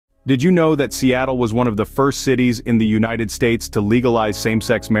Did you know that Seattle was one of the first cities in the United States to legalize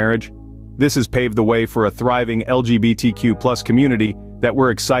same-sex marriage? This has paved the way for a thriving LGBTQ+ community that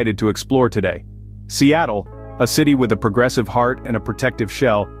we're excited to explore today. Seattle, a city with a progressive heart and a protective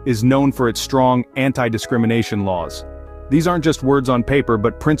shell, is known for its strong anti-discrimination laws. These aren't just words on paper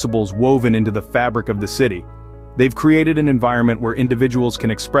but principles woven into the fabric of the city. They've created an environment where individuals can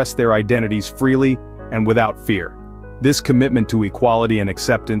express their identities freely and without fear. This commitment to equality and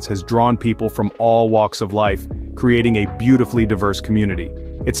acceptance has drawn people from all walks of life, creating a beautifully diverse community.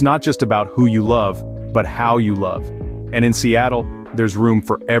 It's not just about who you love, but how you love. And in Seattle, there's room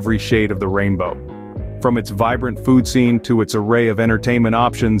for every shade of the rainbow. From its vibrant food scene to its array of entertainment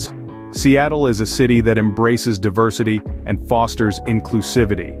options, Seattle is a city that embraces diversity and fosters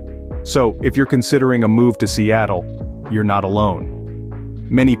inclusivity. So, if you're considering a move to Seattle, you're not alone.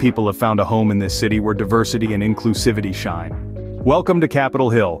 Many people have found a home in this city where diversity and inclusivity shine. Welcome to Capitol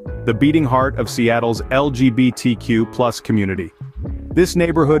Hill, the beating heart of Seattle's LGBTQ+ community. This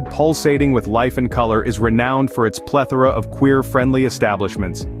neighborhood, pulsating with life and color, is renowned for its plethora of queer-friendly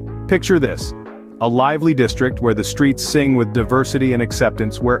establishments. Picture this: a lively district where the streets sing with diversity and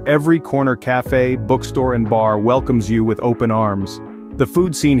acceptance, where every corner cafe, bookstore and bar welcomes you with open arms. The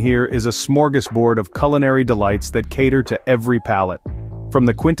food scene here is a smorgasbord of culinary delights that cater to every palate. From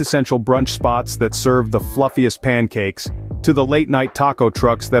the quintessential brunch spots that serve the fluffiest pancakes, to the late-night taco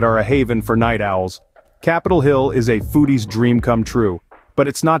trucks that are a haven for night owls, Capitol Hill is a foodie's dream come true. But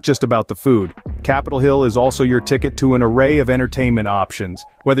it's not just about the food. Capitol Hill is also your ticket to an array of entertainment options.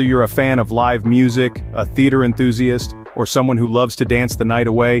 Whether you're a fan of live music, a theater enthusiast, or someone who loves to dance the night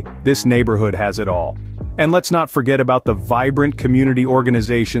away, this neighborhood has it all. And let's not forget about the vibrant community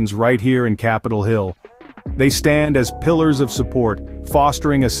organizations right here in Capitol Hill. They stand as pillars of support,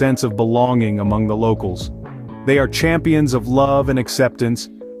 fostering a sense of belonging among the locals. They are champions of love and acceptance,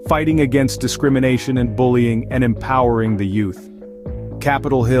 fighting against discrimination and bullying and empowering the youth.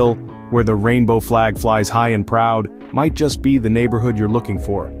 Capitol Hill, where the rainbow flag flies high and proud, might just be the neighborhood you're looking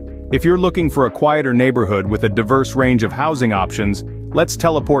for. If you're looking for a quieter neighborhood with a diverse range of housing options, let's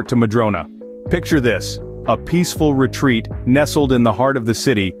teleport to Madrona. Picture this: a peaceful retreat nestled in the heart of the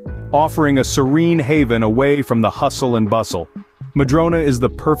city, offering a serene haven away from the hustle and bustle. Madrona is the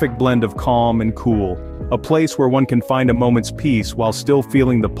perfect blend of calm and cool, a place where one can find a moment's peace while still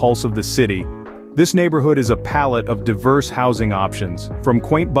feeling the pulse of the city. This neighborhood is a palette of diverse housing options. From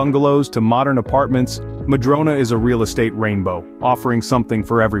quaint bungalows to modern apartments, Madrona is a real estate rainbow, offering something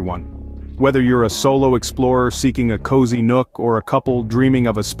for everyone. Whether you're a solo explorer seeking a cozy nook or a couple dreaming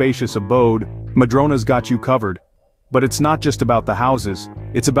of a spacious abode, Madrona's got you covered. But it's not just about the houses,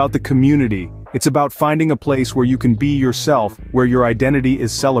 it's about the community. It's about finding a place where you can be yourself, where your identity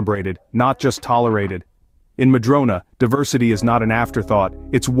is celebrated, not just tolerated. In Madrona, diversity is not an afterthought,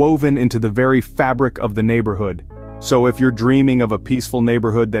 it's woven into the very fabric of the neighborhood. So if you're dreaming of a peaceful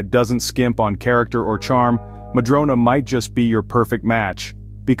neighborhood that doesn't skimp on character or charm, Madrona might just be your perfect match.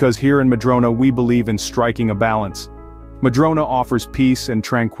 Because here in Madrona we believe in striking a balance. Madrona offers peace and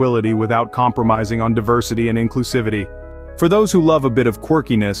tranquility without compromising on diversity and inclusivity. For those who love a bit of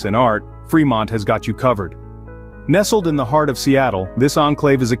quirkiness and art, Fremont has got you covered. Nestled in the heart of Seattle, this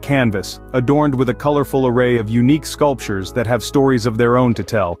enclave is a canvas, adorned with a colorful array of unique sculptures that have stories of their own to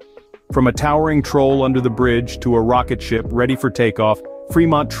tell. From a towering troll under the bridge to a rocket ship ready for takeoff,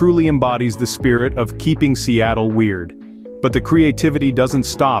 Fremont truly embodies the spirit of keeping Seattle weird. But the creativity doesn't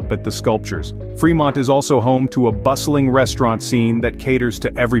stop at the sculptures. Fremont is also home to a bustling restaurant scene that caters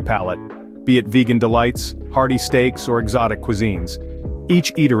to every palate, be it vegan delights, hearty steaks, or exotic cuisines.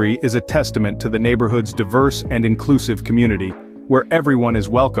 Each eatery is a testament to the neighborhood's diverse and inclusive community, where everyone is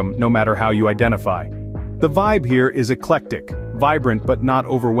welcome no matter how you identify. The vibe here is eclectic, vibrant but not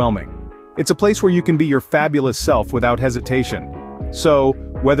overwhelming. It's a place where you can be your fabulous self without hesitation. So,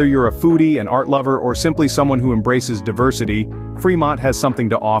 whether you're a foodie, an art lover, or simply someone who embraces diversity, Fremont has something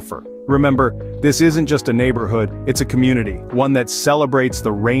to offer. Remember, this isn't just a neighborhood, it's a community, one that celebrates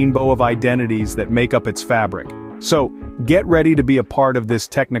the rainbow of identities that make up its fabric. So, get ready to be a part of this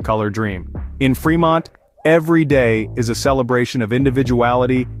Technicolor dream. In Fremont, every day is a celebration of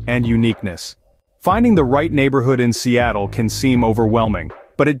individuality and uniqueness. Finding the right neighborhood in Seattle can seem overwhelming,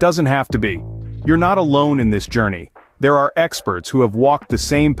 but it doesn't have to be. You're not alone in this journey. There are experts who have walked the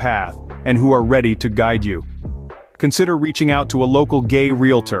same path and who are ready to guide you. Consider reaching out to a local gay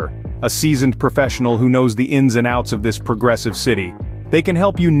realtor, a seasoned professional who knows the ins and outs of this progressive city. They can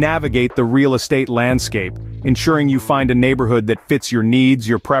help you navigate the real estate landscape, ensuring you find a neighborhood that fits your needs,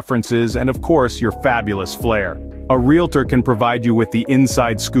 your preferences, and of course, your fabulous flair. A realtor can provide you with the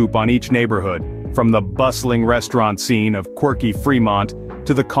inside scoop on each neighborhood, from the bustling restaurant scene of quirky Fremont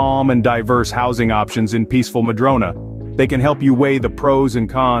to the calm and diverse housing options in peaceful Madrona. They can help you weigh the pros and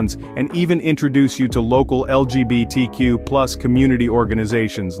cons, and even introduce you to local LGBTQ+ community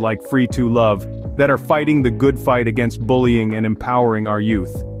organizations like Free to Love, that are fighting the good fight against bullying and empowering our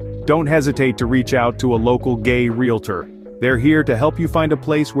youth. Don't hesitate to reach out to a local gay realtor. They're here to help you find a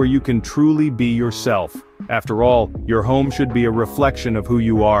place where you can truly be yourself. After all, your home should be a reflection of who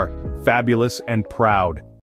you are, fabulous and proud.